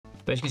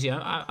But as you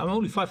can see, I'm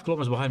only 5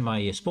 kilometers behind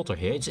my spotter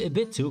here. It's a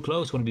bit too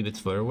close. Want to be a bit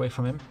further away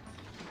from him.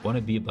 Want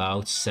to be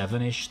about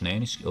 7-ish,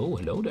 9-ish. Oh,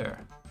 hello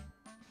there.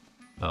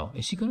 Oh,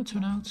 is he going to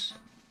turn out?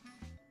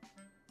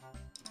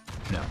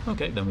 No.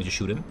 Okay, then we just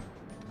shoot him.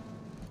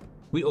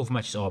 We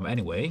overmatch his arm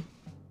anyway.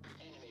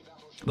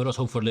 But let's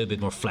hope for a little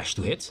bit more flash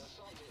to hit.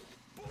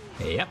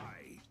 Yep.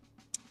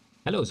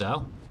 Hello,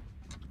 Zal.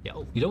 Yeah,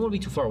 you don't want to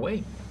be too far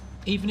away.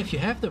 Even if you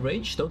have the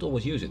range, don't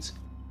always use it.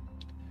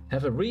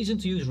 Have a reason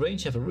to use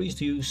range, have a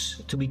reason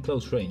to be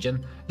close range.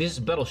 And this is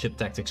battleship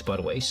tactics, by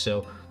the way.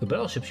 So the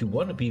battleships, you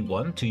want to be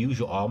one to use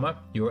your armor,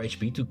 your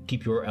HP to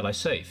keep your allies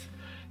safe.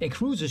 In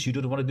cruisers, you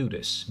don't want to do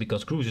this,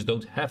 because cruisers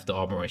don't have the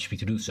armor or HP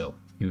to do so,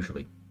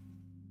 usually.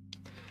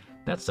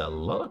 That's a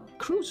lot of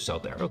cruisers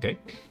out there, okay.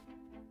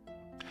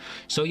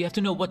 So you have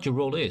to know what your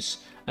role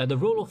is. The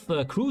role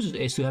of cruisers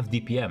is to have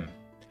DPM.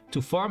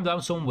 To farm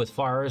down someone with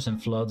fires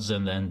and floods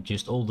and then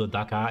just all the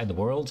Daka in the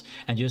world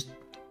and just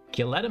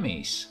kill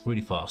enemies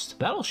really fast.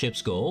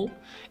 Battleship's goal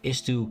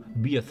is to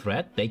be a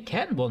threat. They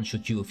can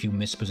one-shot you if you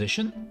miss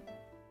position.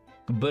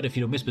 But if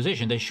you don't miss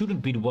position, they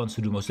shouldn't be the ones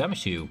who do most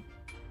damage to you.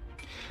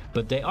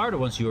 But they are the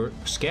ones you're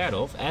scared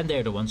of, and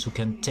they're the ones who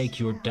can take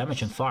your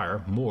damage and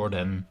fire more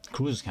than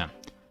cruisers can.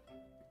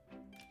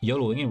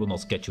 YOLOing it will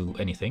not get you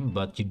anything,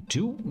 but you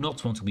do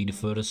not want to be the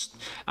furthest.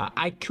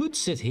 I could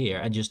sit here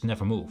and just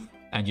never move,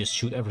 and just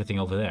shoot everything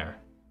over there.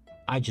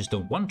 I just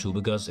don't want to,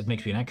 because it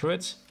makes me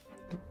inaccurate,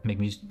 make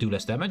me do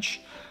less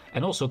damage,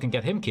 and also can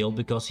get him killed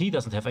because he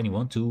doesn't have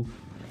anyone to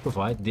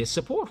provide this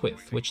support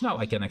with, which now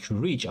I can actually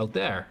reach out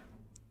there.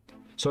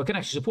 So I can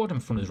actually support him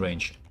from this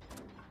range.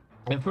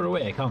 And further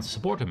away I can't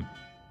support him.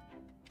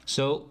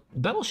 So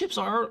battleships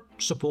are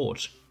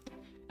support,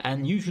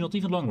 and usually not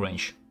even long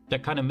range. They're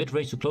kind of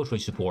mid-range to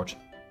close-range support.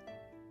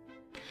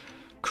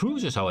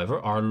 Cruisers, however,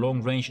 are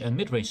long-range and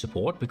mid-range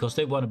support because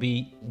they want to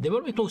be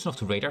close enough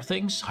to radar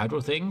things,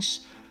 hydro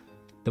things.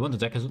 They want the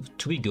deck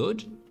to be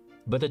good,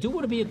 but they do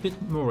want to be a bit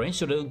more range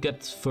so they don't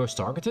get first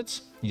targeted.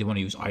 You don't want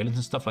to use islands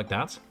and stuff like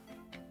that.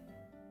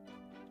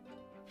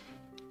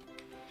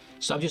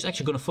 So I'm just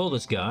actually going to follow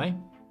this guy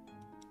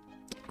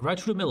right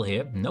through the middle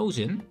here, nose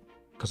in,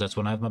 because that's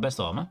when I have my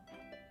best armor,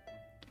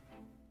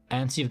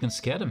 and see if we can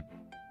scare them.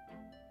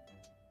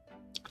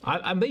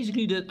 I'm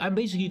basically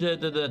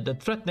the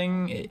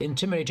threatening,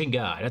 intimidating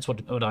guy. That's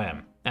what I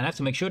am. And I have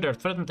to make sure they're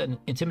threatened and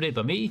intimidated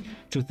by me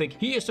to think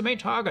he is the main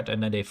target,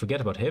 and then they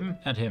forget about him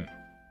and him.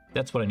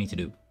 That's what I need to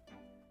do.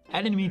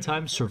 And in the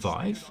meantime,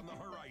 survive.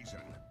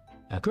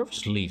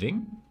 Curve's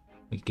leaving.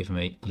 We give him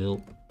a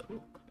little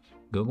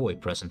go-away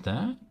present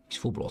there. He's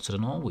full broadside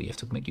and all. We have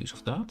to make use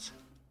of that.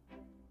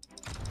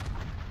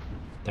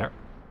 There.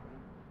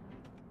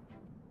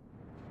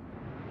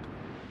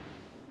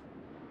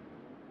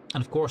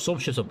 And of course, some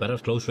ships are better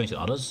at close range than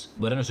others.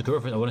 When there's a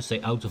curve, I want to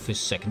stay out of his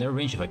secondary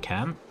range if I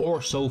can,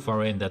 or so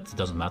far in that it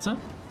doesn't matter.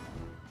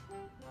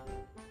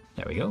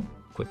 There we go.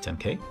 Quick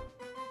 10k.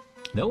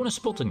 No one is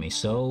spotting me,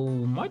 so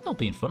might not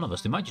be in front of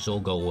us. They might just all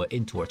go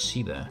in towards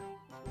sea there.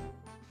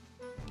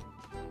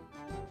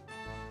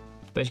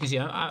 But as you can see,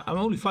 I'm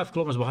only 5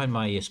 kilometers behind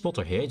my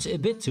spotter here. It's a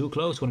bit too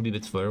close. Want to be a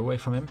bit further away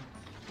from him.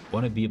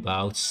 Want to be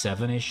about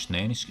 7-ish,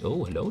 9-ish.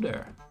 Oh, hello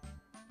there.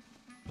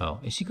 Oh,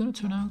 is he going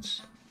to turn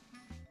out?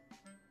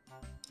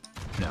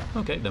 No.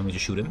 Okay, then we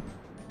just shoot him.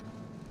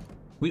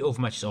 We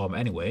overmatch his arm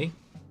anyway.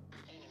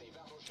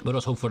 But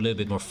let's hope for a little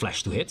bit more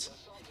flash to hit.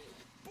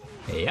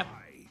 Yep.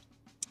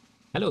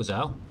 Hello,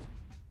 Zal.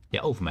 Yeah,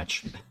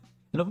 overmatch. And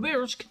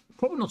Novobirsk,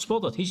 probably not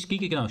spotted. He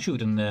can now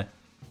shoot and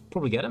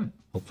probably get him,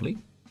 hopefully.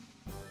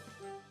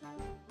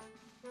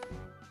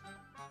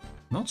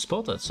 Not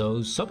spotted,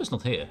 so Sub is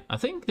not here. I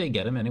think they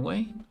get him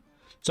anyway.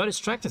 So I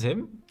distracted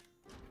him.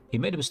 He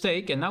made a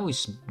mistake and now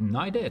he's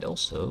nigh dead.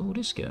 Also,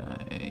 this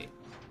guy.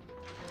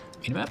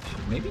 Minimap,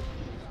 maybe?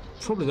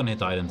 Probably gonna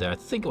hit island there. I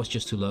think it was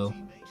just too low.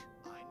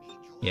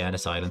 Yeah,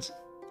 that's island.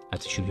 I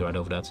had to shoot you right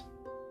over that.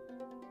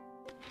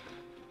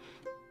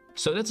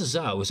 So that's a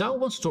Zhao. Zhao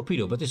wants a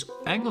torpedo, but his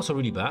angles are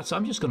really bad, so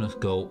I'm just gonna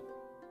go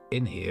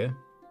in here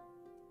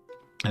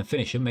and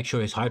finish him. Make sure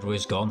his hydro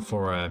is gone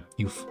for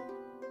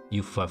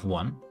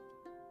U51.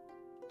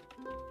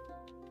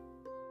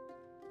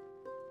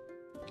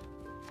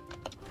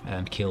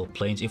 And kill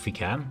planes if we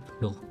can.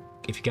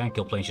 If you can't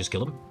kill planes, just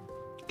kill them.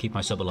 Keep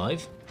my sub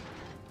alive.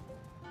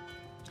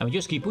 And we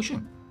just keep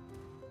pushing.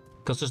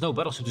 Because there's no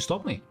battleship to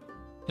stop me.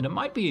 And there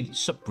might be a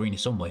submarine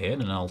somewhere here,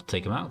 and I'll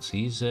take him out.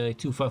 He's a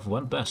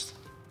 251 best.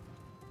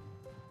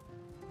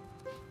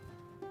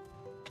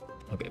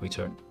 Okay, we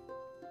turn.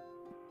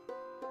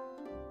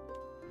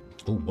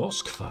 Oh,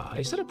 Moskva.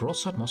 Is that a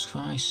broadside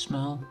Moskva I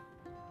smell?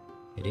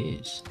 It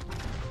is.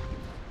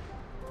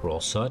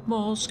 Broadside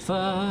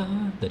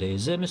Moskva. That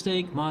is a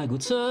mistake, my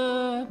good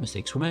sir.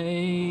 Mistakes were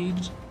made.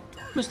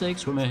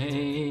 Mistakes were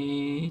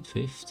made.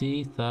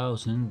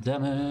 50,000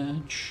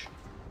 damage.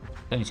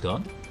 Then he's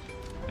gone.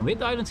 And we hit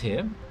the island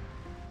here.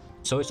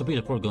 So his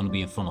torpedo probably going to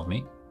be in front of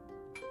me.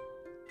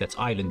 That's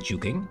island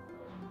juking.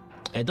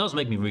 It does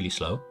make me really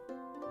slow.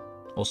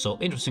 Also,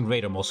 interesting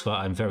radar, Moskva.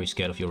 I'm very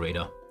scared of your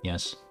radar.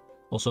 Yes.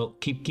 Also,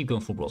 keep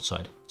going full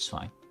broadside. It's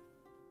fine.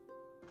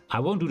 I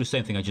won't do the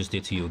same thing I just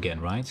did to you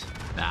again, right?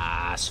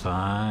 Nah, it's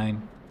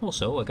fine.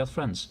 Also, I got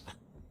friends.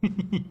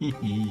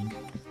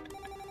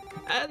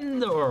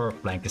 And our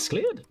flank is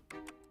cleared.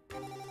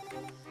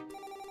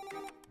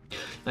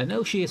 I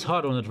know she is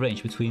hard on that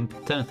range between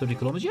 10 and 30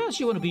 kilometers. Yes,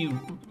 you want to be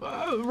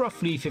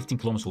roughly 15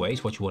 kilometers away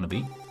is what you want to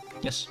be.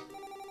 Yes.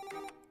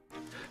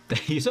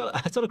 I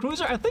saw the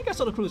cruiser? I think I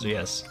saw the cruiser,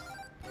 yes.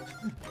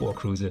 Poor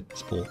cruiser.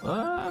 Spool.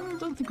 I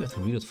don't think we have to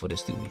reload for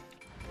this, do we?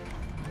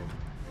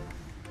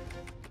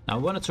 Now, I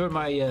want to turn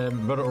my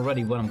rudder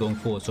already when I'm going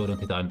forward so I don't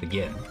hit the island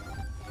again.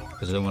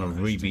 Because I don't want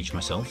to re-beach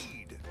myself.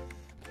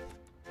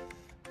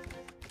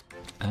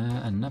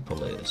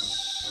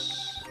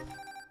 Annapolis.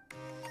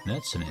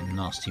 That's a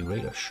nasty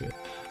radar ship.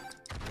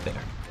 There.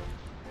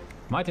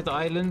 Might hit the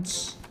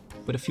islands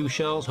with a few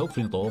shells,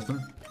 hopefully not all of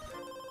them.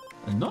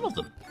 And none of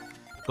them.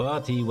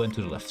 But he went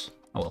to the left.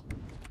 Oh well.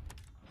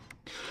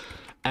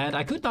 And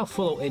I could now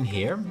follow in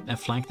here and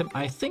flank them.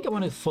 I think I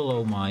want to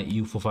follow my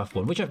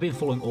U-451, which I've been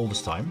following all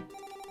this time.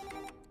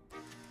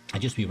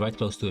 And just be right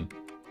close to him.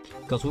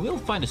 Because we will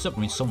find a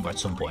submarine somewhere at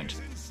some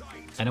point.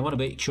 And I want to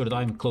make sure that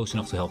I'm close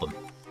enough to help him.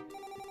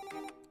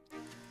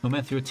 No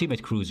man through a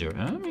teammate cruiser.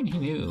 I mean, he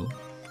knew.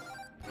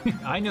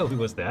 I know he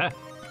was there.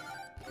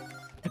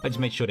 I just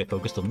made sure they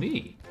focused on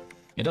me.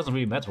 It doesn't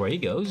really matter where he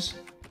goes.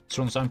 As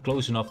long as I'm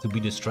close enough to be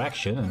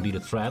distraction and be the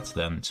threat,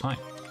 then it's fine.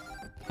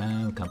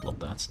 We can't block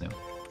that, no.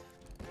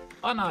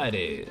 Oh, no, it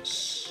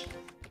is.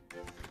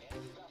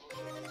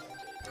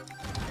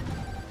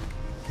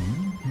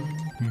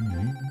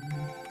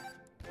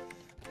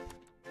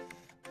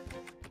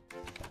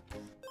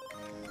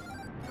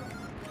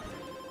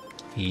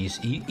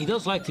 He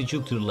does like to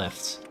juke to the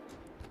left.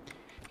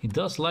 He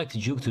does like to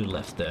juke to the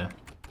left there.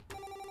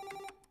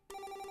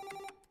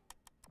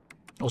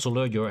 Also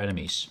lure your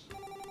enemies.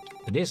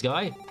 But this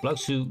guy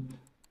likes to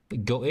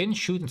go in,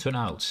 shoot and turn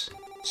out.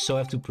 So I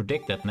have to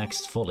predict that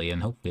next volley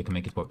and hopefully I can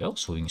make it work. Oh,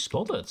 so we can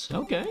spot it.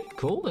 Okay,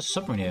 cool. There's a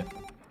submarine here.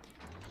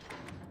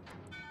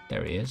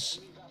 There he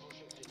is.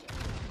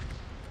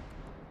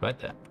 Right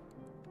there.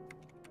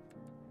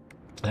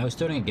 Now he's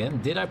turning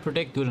again. Did I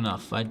predict good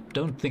enough? I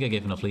don't think I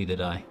gave enough lead,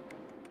 did I?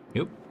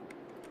 Yep.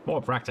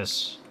 More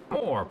practice.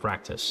 More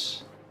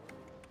practice.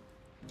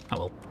 Oh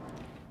well.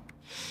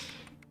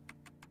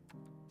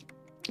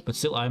 But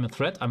still, I am a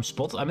threat. I'm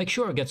spot. I make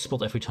sure I get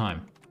spot every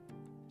time.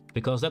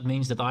 Because that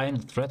means that I am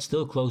the threat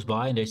still close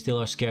by and they still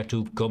are scared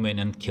to come in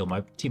and kill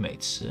my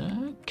teammates.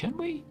 Can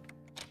we?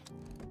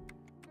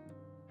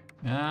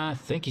 I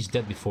think he's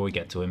dead before we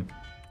get to him.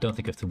 Don't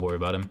think I have to worry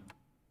about him.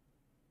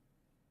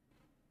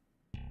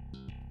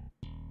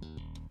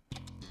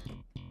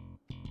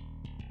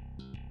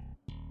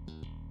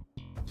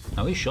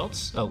 Now he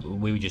shots. Oh,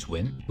 we just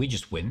win. We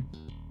just win.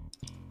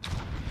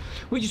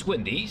 We just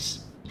win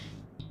these.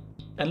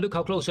 And look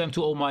how close I am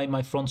to all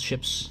my front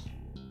ships.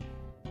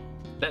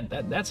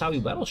 That's how you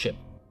battleship.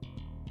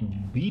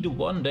 Be the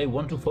one they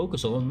want to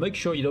focus on. Make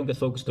sure you don't get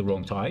focused the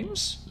wrong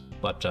times.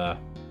 But, I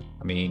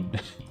mean...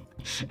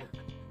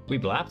 we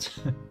blapped.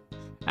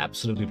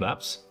 Absolutely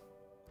blaps.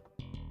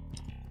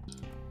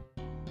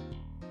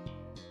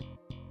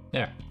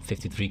 There.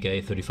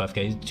 53k,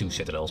 35k, 2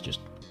 citadels just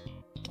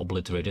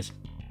obliterated.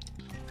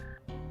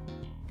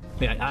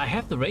 Yeah, I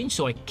have the range,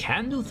 so I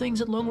can do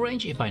things at long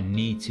range if I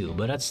need to,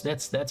 but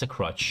that's a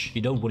crutch.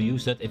 You don't want to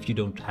use that if you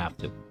don't have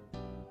to.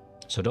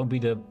 So don't be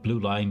the blue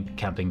line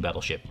camping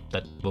battleship.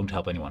 That won't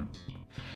help anyone.